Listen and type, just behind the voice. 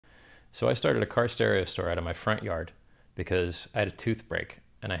So I started a car stereo store out of my front yard because I had a tooth break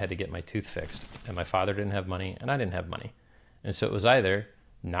and I had to get my tooth fixed. And my father didn't have money and I didn't have money. And so it was either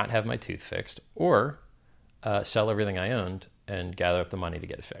not have my tooth fixed or sell everything I owned and gather up the money to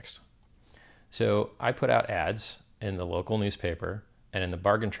get it fixed. So I put out ads in the local newspaper and in the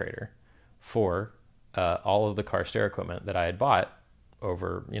bargain trader for all of the car stereo equipment that I had bought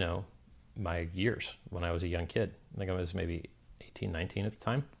over, you know, my years when I was a young kid. I think I was maybe 18, 19 at the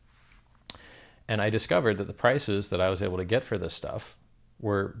time. And I discovered that the prices that I was able to get for this stuff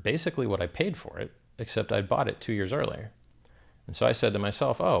were basically what I paid for it, except I bought it 2 years earlier. And so I said to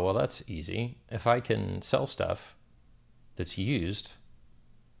myself, oh, well, that's easy. If I can sell stuff that's used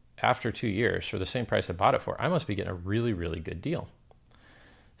after 2 years for the same price I bought it for, I must be getting a really, really good deal.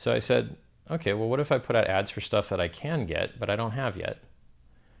 So I said, okay, well, what if I put out ads for stuff that I can get, but I don't have yet?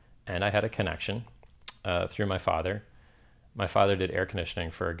 And I had a connection through my father. My father did air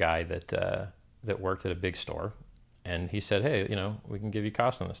conditioning for a guy that worked at a big store. And he said, hey, you know, we can give you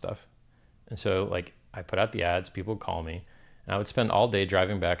cost on this stuff. And so like I put out the ads, people would call me, and I would spend all day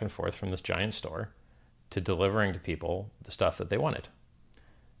driving back and forth from this giant store to delivering to people the stuff that they wanted.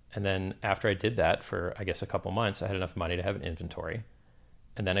 And then after I did that for, I guess, a couple months, I had enough money to have an inventory.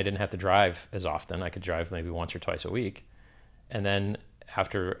 And then I didn't have to drive as often. I could drive maybe once or twice a week. And then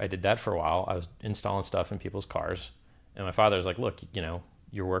after I did that for a while, I was installing stuff in people's cars. And my father was like, look, you know,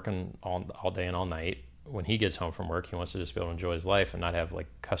 you're working all day and all night. When he gets home from work, he wants to just be able to enjoy his life and not have like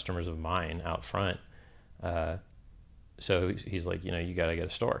customers of mine out front. So he's like, you know, you got to get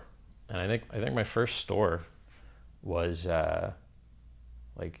a store. And I think my first store was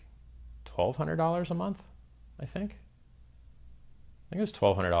like $1,200 a month, I think. I think it was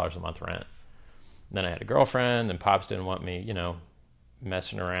 $1,200 a month rent. And then I had a girlfriend, and Pops didn't want me, you know,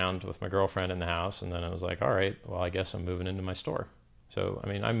 messing around with my girlfriend in the house. And then I was like, all right, well, I guess I'm moving into my store. So, I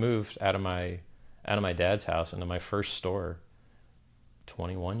mean, I moved out of my dad's house into my first store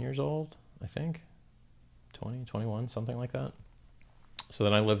 21 years old, I think. 20, 21, something like that. So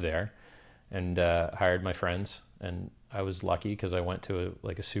then I lived there and hired my friends. And I was lucky because I went to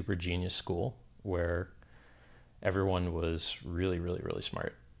a super genius school where everyone was really, really, really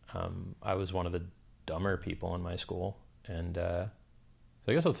smart. I was one of the dumber people in my school. And so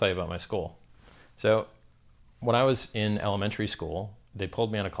I guess I'll tell you about my school. So when I was in elementary school, they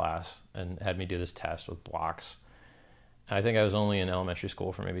pulled me out of class and had me do this test with blocks. And I think I was only in elementary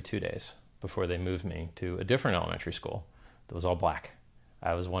school for maybe 2 days before they moved me to a different elementary school that was all black.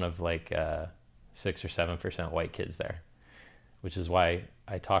 I was one of like 6 or 7% white kids there, which is why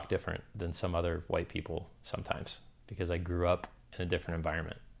I talk different than some other white people sometimes, because I grew up in a different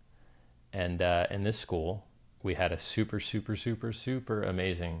environment. And in this school, we had a super, super, super, super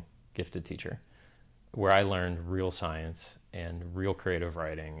amazing gifted teacher where I learned real science and real creative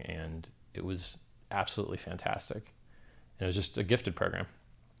writing, and it was absolutely fantastic. And it was just a gifted program.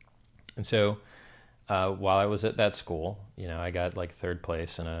 And so while I was at that school, you know, I got like 3rd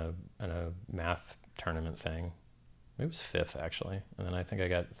place in a math tournament thing. Maybe it was 5th actually. And then I think I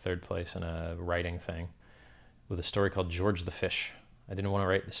got 3rd place in a writing thing with a story called George the Fish. I didn't want to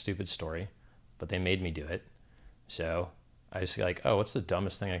write the stupid story, but they made me do it. So I was like, oh, what's the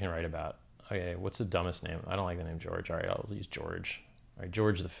dumbest thing I can write about? Okay, what's the dumbest name? I don't like the name George. All right, I'll use George. All right,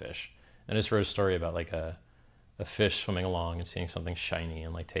 George the Fish. And I just wrote a story about like a fish swimming along and seeing something shiny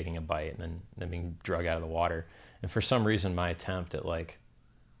and like taking a bite and then being drug out of the water. And for some reason, my attempt at like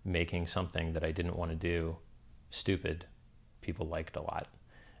making something that I didn't want to do stupid, people liked a lot.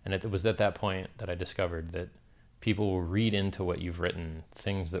 And it was at that point that I discovered that people will read into what you've written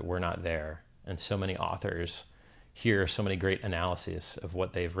things that were not there. And so many authors hear so many great analyses of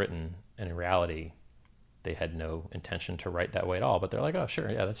what they've written, and in reality, they had no intention to write that way at all. But they're like, oh, sure,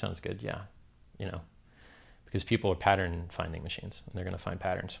 yeah, that sounds good, yeah, you know. Because people are pattern finding machines and they're going to find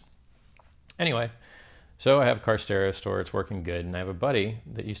patterns. Anyway, so I have a car stereo store. It's working good. And I have a buddy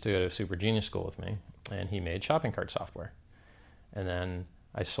that used to go to super genius school with me, and he made shopping cart software. And then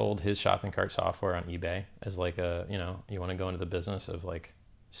I sold his shopping cart software on eBay as like a, you know, you want to go into the business of like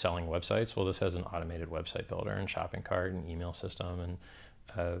selling websites. Well, this has an automated website builder and shopping cart and email system and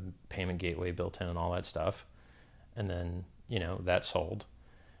payment gateway built in and all that stuff. And then, you know, that sold.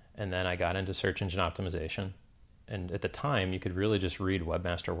 And then I got into search engine optimization. And at the time, you could really just read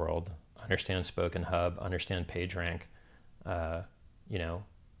Webmaster World, understand Spoken Hub, understand PageRank. You know,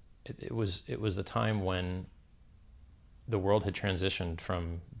 it was the time when the world had transitioned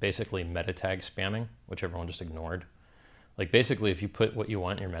from basically meta tag spamming, which everyone just ignored. Like basically, if you put what you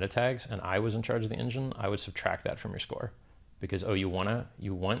want in your meta tags and I was in charge of the engine, I would subtract that from your score. Because, oh, you want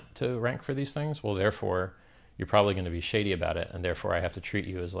to rank for these things? Well, therefore, you're probably going to be shady about it, and therefore I have to treat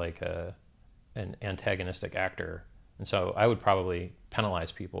you as like an antagonistic actor. And so I would probably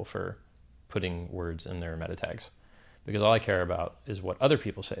penalize people for putting words in their meta tags, because all I care about is what other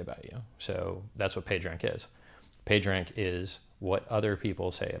people say about you. So that's what PageRank is. PageRank is what other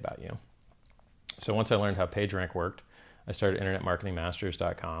people say about you. So once I learned how PageRank worked, I started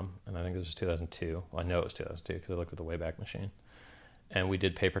internetmarketingmasters.com, and I think this was 2002. Well, I know it was 2002 because I looked at the Wayback Machine. And we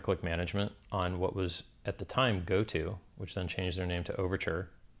did pay-per-click management on what was at the time GoTo, which then changed their name to Overture,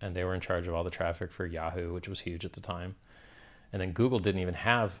 and they were in charge of all the traffic for Yahoo, which was huge at the time. And then Google didn't even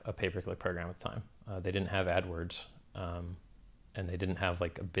have a pay-per-click program at the time. They didn't have AdWords, and they didn't have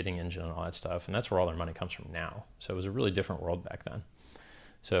like a bidding engine and all that stuff, and that's where all their money comes from now. So it was a really different world back then.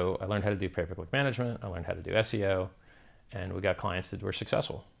 So I learned how to do pay-per-click management, I learned how to do SEO, and we got clients that were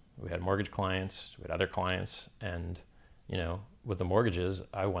successful. We had mortgage clients, we had other clients, and you know, with the mortgages,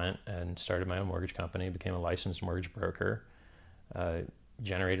 I went and started my own mortgage company, became a licensed mortgage broker,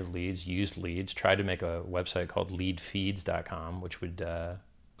 generated leads, used leads, tried to make a website called leadfeeds.com, which would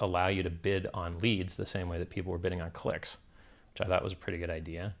allow you to bid on leads the same way that people were bidding on clicks, which I thought was a pretty good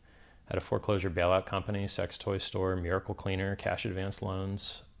idea. Had a foreclosure bailout company, sex toy store, miracle cleaner, cash advance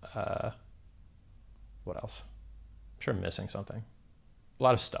loans. What else? I'm sure I'm missing something. A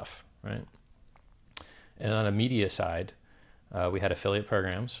lot of stuff, right? And on a media side, we had affiliate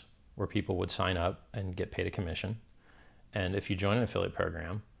programs where people would sign up and get paid a commission. And if you join an affiliate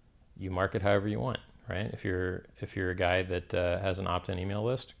program, you market however you want, right? If you're a guy that has an opt-in email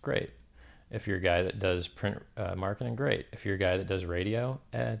list, great. If you're a guy that does print marketing, great. If you're a guy that does radio,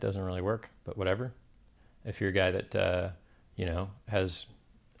 it doesn't really work, but whatever. If you're a guy that you know, has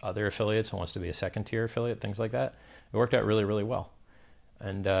other affiliates and wants to be a second-tier affiliate, things like that, it worked out really, really well.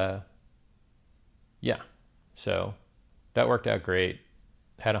 And yeah, so that worked out great.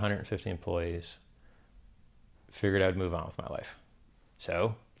 Had 150 employees. Figured I'd move on with my life.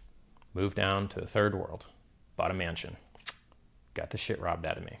 So moved down to the third world, bought a mansion, got the shit robbed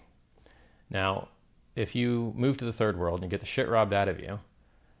out of me. Now, if you move to the third world and you get the shit robbed out of you,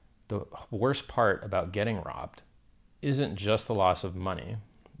 the worst part about getting robbed isn't just the loss of money,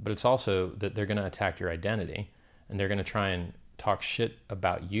 but it's also that they're going to attack your identity, and they're going to try and talk shit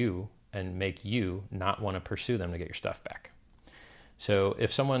about you and make you not want to pursue them to get your stuff back. So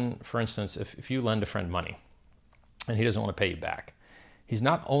if someone, for instance, if you lend a friend money and he doesn't want to pay you back, he's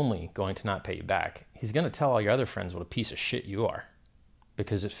not only going to not pay you back, he's going to tell all your other friends what a piece of shit you are,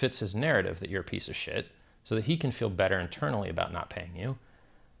 because it fits his narrative that you're a piece of shit, so that he can feel better internally about not paying you.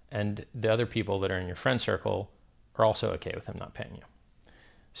 And the other people that are in your friend circle are also okay with him not paying you.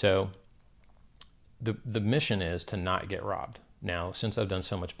 So the mission is to not get robbed. Now, since I've done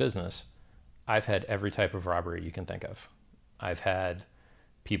so much business, I've had every type of robbery you can think of. I've had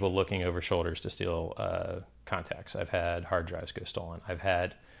people looking over shoulders to steal contacts. I've had hard drives go stolen. I've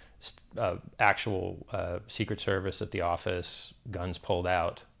had actual Secret Service at the office, guns pulled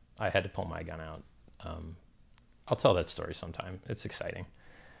out. I had to pull my gun out. I'll tell that story sometime. It's exciting.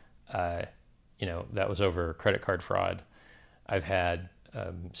 You know, that was over credit card fraud. I've had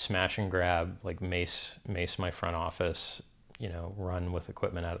smash and grab, like mace my front office, you know, run with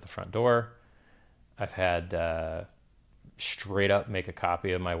equipment out of the front door. I've had straight up make a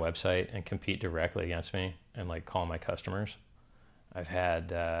copy of my website and compete directly against me and like call my customers. I've had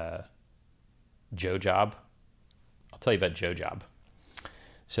Joe Job. I'll tell you about Joe Job.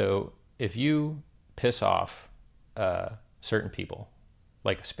 So if you piss off certain people,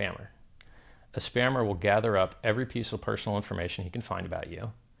 like a spammer will gather up every piece of personal information he can find about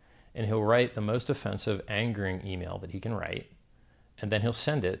you, and he'll write the most offensive, angering email that he can write, and then he'll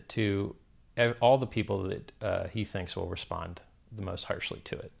send it to all the people that he thinks will respond the most harshly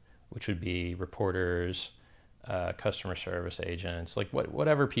to it, which would be reporters, customer service agents, like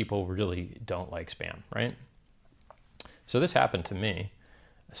whatever people really don't like spam, right? So this happened to me.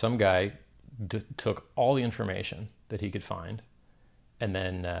 Some guy took all the information that he could find and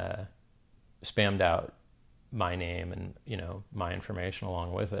then spammed out my name and, you know, my information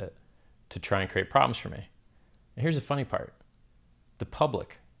along with it to try and create problems for me. And here's the funny part. The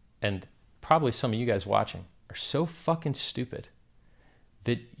public, and probably some of you guys watching, are so fucking stupid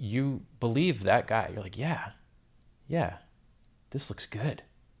that you believe that guy. You're like, yeah, this looks good.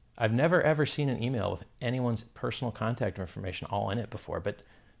 I've never ever seen an email with anyone's personal contact information all in it before, but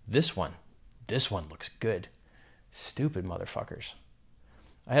this one looks good. Stupid motherfuckers.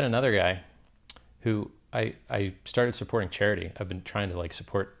 I had another guy who I started supporting charity. I've been trying to like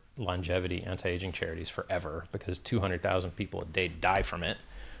support longevity, anti-aging charities forever because 200,000 people a day die from it,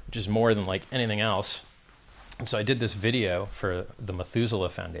 which is more than like anything else. And so I did this video for the Methuselah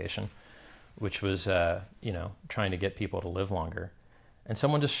Foundation, which was, you know, trying to get people to live longer. And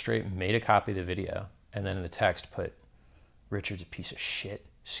someone just straight made a copy of the video and then in the text put, Richard's a piece of shit,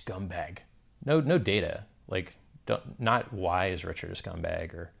 scumbag. No data. Like, not why is Richard a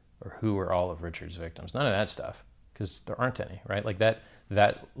scumbag or who are all of Richard's victims. None of that stuff, because there aren't any, right? Like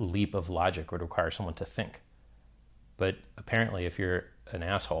that leap of logic would require someone to think. But apparently if you're an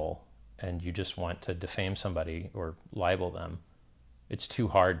asshole and you just want to defame somebody or libel them, it's too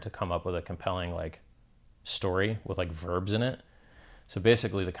hard to come up with a compelling like story with like verbs in it. So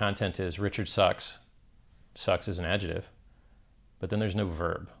basically the content is Richard sucks. Sucks is an adjective, but then there's no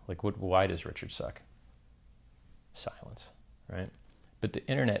verb. Like why does Richard suck? Silence, right? But the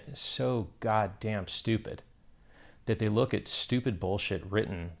internet is so goddamn stupid that they look at stupid bullshit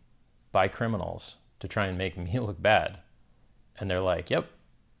written by criminals to try and make me look bad. And they're like, yep,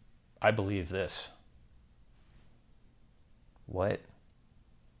 I believe this. What?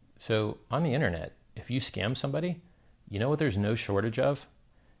 So on the internet, if you scam somebody, you know what there's no shortage of?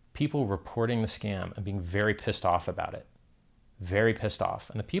 People reporting the scam and being very pissed off about it. Very pissed off.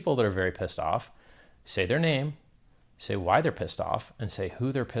 And the people that are very pissed off say their name, say why they're pissed off, and say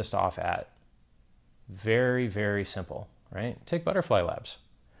who they're pissed off at. Very, very simple, right? Take Butterfly Labs.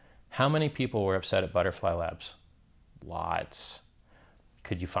 How many people were upset at Butterfly Labs? Lots.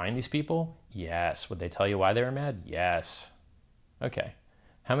 Could you find these people? Yes. Would they tell you why they were mad? Yes. Okay.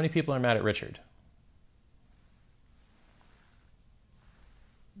 How many people are mad at Richard?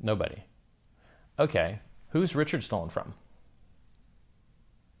 Nobody. Okay. Who's Richard stolen from?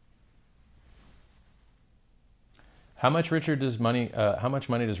 How much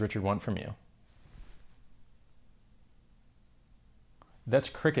money does Richard want from you? That's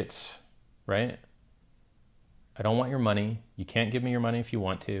crickets, right? I don't want your money. You can't give me your money if you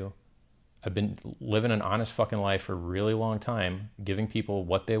want to. I've been living an honest fucking life for a really long time, giving people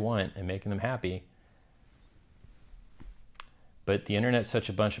what they want and making them happy. But the internet's such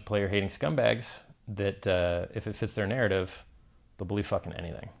a bunch of player-hating scumbags that if it fits their narrative, they'll believe fucking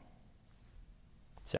anything.